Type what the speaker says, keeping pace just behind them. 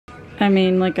I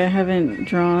mean, like, I haven't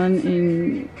drawn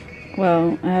in,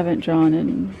 well, I haven't drawn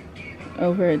in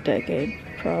over a decade,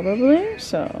 probably,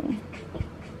 so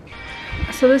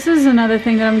this is another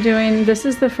thing that I'm doing. This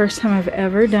is the first time I've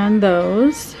ever done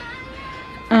those.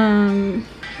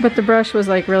 But the brush was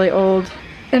like really old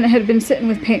and it had been sitting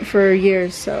with paint for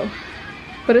years, so,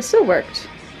 but it still worked.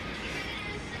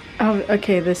 Oh,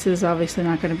 okay, this is obviously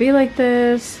not going to be like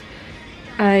this.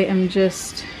 I am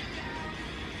just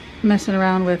messing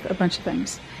around with a bunch of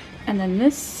things. And then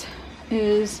this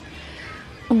is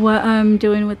what I'm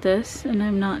doing with this, and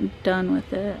I'm not done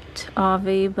with it,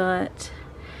 Hobbie, but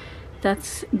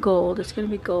that's gold. It's gonna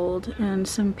be gold and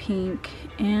some pink,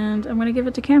 and I'm gonna give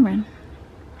it to Cameron.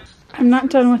 I'm not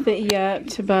done with it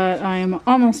yet, but I am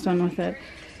almost done with it.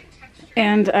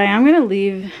 And I am gonna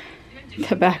leave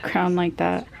the background like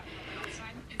that.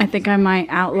 I think I might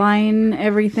outline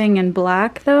everything in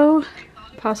black though,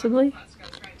 possibly.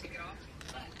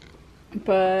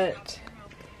 But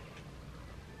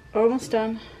almost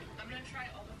done.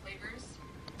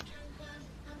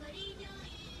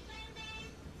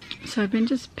 So I've been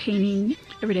just painting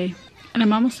every day, and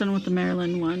I'm almost done with the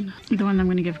Maryland one, the one I'm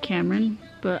going to give Cameron,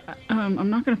 but I'm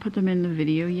not going to put them in the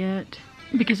video yet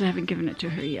because I haven't given it to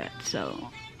her yet. So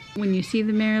when you see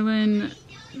the Maryland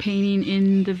painting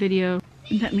in the video,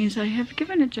 that means I have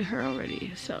given it to her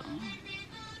already. So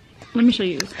let me show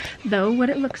you though what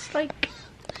it looks like.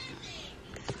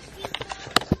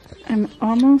 I'm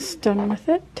almost done with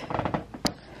it.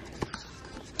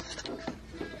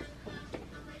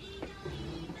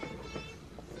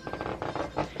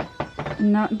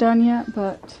 Not done yet,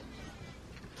 but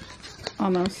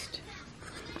almost.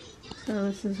 So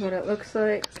this is what it looks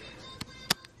like.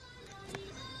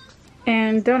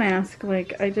 And don't ask,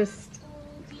 like, I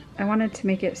wanted to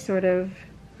make it sort of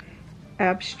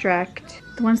abstract.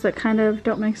 The ones that kind of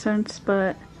don't make sense,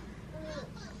 but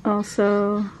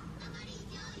also,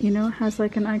 you know, has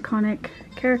like an iconic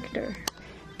character.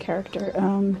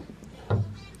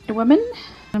 A woman.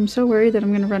 I'm so worried that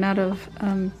I'm gonna run out of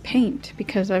paint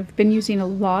because I've been using a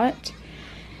lot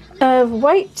of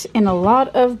white and a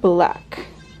lot of black,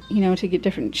 you know, to get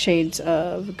different shades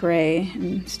of gray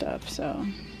and stuff. So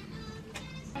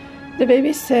the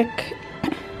baby's sick.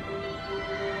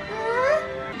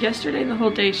 Yesterday, the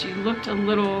whole day, she looked a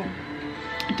little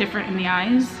different in the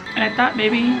eyes, and I thought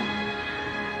maybe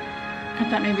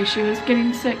she was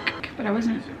getting sick, but I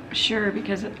wasn't sure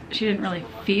because she didn't really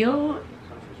feel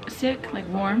sick, like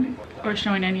warm, or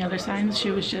showing any other signs.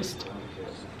 She was just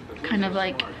kind of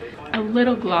like a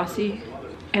little glossy,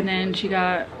 and then she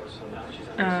got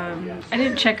I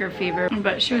didn't check her fever,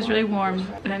 but she was really warm,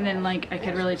 and then like I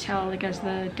could really tell, like, as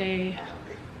the day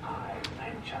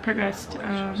progressed,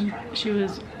 she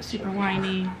was super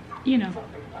whiny, you know.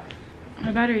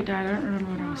 My battery died. I don't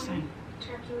remember what I was saying,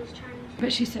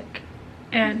 but she's sick,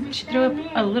 and she threw up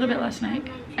a little bit last night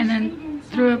and then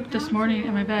threw up this morning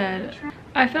in my bed.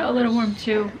 I felt a little warm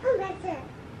too,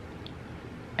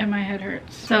 and my head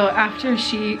hurts. So after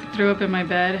she threw up in my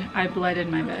bed, I bled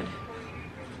in my bed.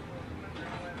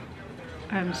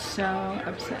 I'm so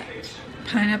upset.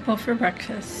 Pineapple for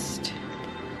breakfast.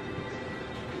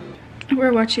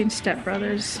 We're watching Step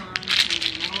Brothers.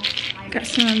 Got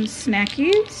some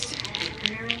snackies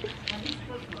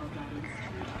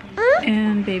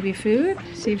and baby food.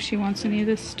 See if she wants any of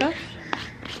this stuff.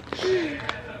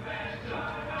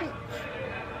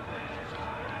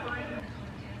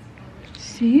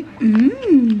 See?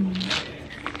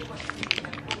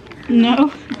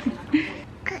 No.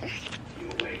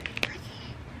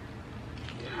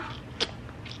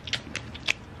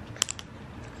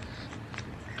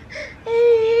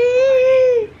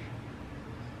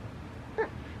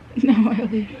 No,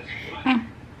 Ellie.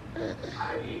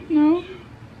 No.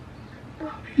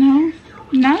 No.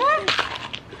 No.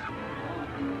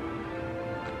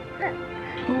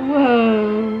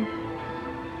 Whoa.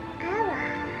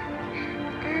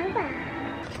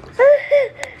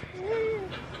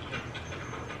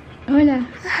 Hola.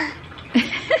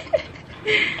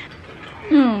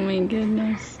 Oh my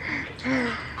goodness.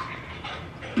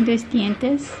 Dos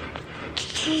dientes.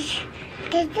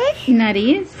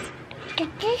 Nariz.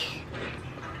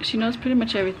 She knows pretty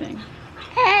much everything.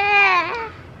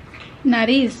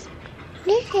 Nariz.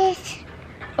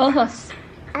 Ojos.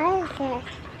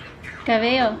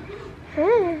 Cabello.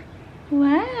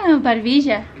 Wow.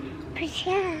 Barbilla.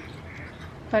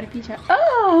 Barbilla.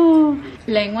 Oh.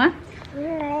 Lengua.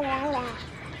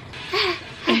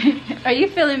 Are you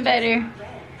feeling better?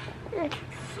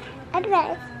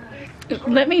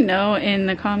 Let me know in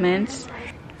the comments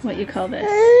what you call this.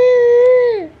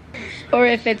 Or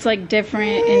if it's like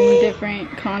different in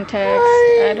different contexts.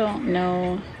 I don't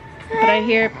know. But I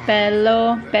hear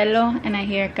pelo, and I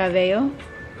hear cabello.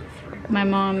 My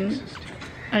mom,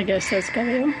 I guess, says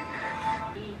cabello.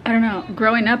 I don't know.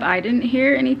 Growing up, I didn't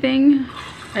hear anything.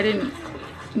 I didn't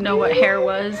know what hair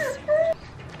was.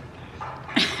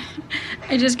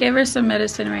 I just gave her some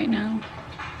medicine right now.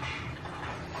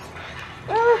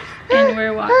 And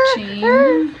we're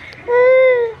watching.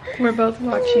 We're both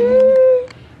watching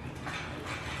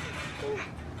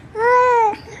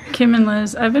Kim and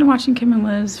Liz. I've been watching Kim and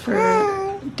Liz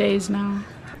for days now.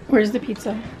 Where's the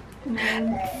pizza?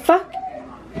 Fuck!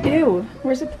 Ew.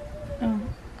 Where's it? Oh.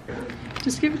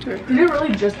 Just give it to her. Did it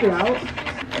really just get out?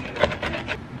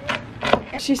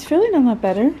 She's feeling a lot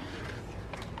better.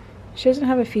 She doesn't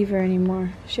have a fever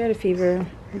anymore. She had a fever.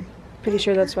 I'm pretty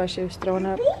sure that's why she was throwing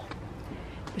up.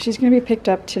 But she's gonna be picked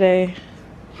up today.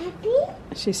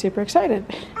 She's super excited.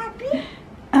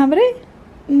 Hambre?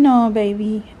 No,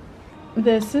 baby.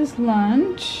 This is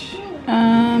lunch.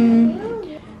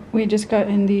 We just got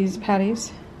in these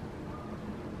patties.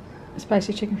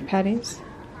 Spicy chicken patties.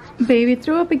 Baby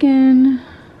threw up again.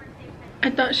 I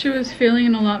thought she was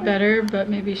feeling a lot better, but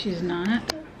maybe she's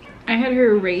not. I had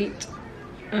her rate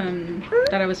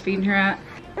that I was feeding her at,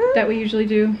 that we usually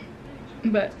do,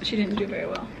 but she didn't do very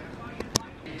well.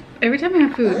 Every time I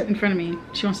have food in front of me,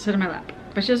 she wants to sit on my lap,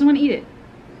 but she doesn't want to eat it.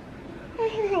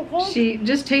 She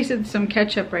just tasted some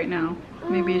ketchup right now.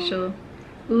 Maybe she'll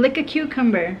lick a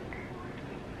cucumber.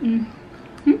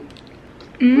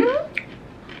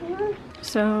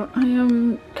 So I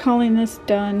am calling this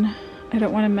done. I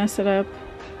don't want to mess it up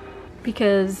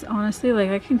because honestly, like,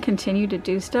 I can continue to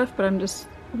do stuff, but I'm just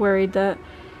worried that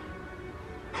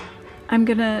I'm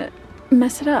gonna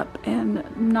mess it up and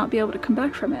not be able to come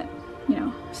back from it, you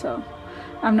know. So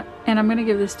I'm gonna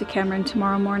give this to Cameron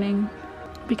tomorrow morning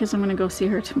because I'm gonna go see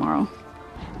her tomorrow.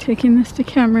 Taking this to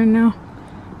Cameron now.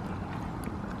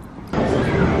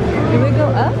 Do we go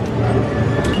up?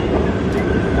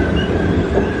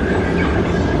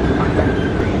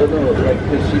 No, like,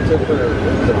 cause she took her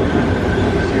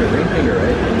ring finger,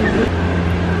 right?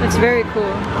 It's very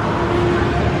cool.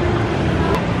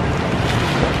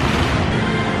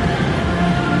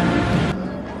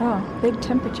 Oh, big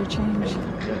temperature change.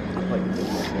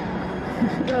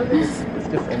 It's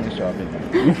just only shopping.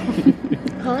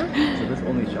 Huh? So this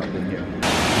only shopping here.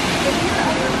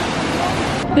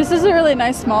 This is a really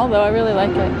nice mall though, I really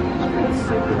like it. It's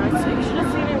super nice. You should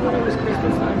have seen it when it was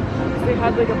Christmas time. They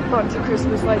had like a bunch of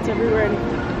Christmas lights everywhere and a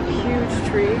huge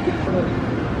tree.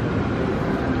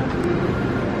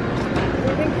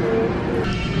 Thank you.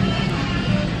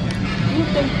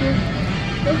 Thank you.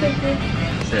 Oh, thank you.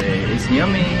 Say, it's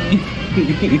yummy.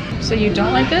 So you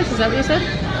don't like this? Is that what you said?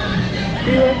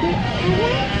 Do you like it?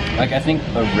 Like, I think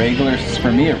for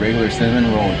me, a regular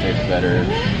cinnamon roll would taste better.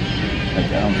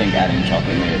 Like, I don't think adding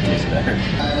chocolate made it taste better.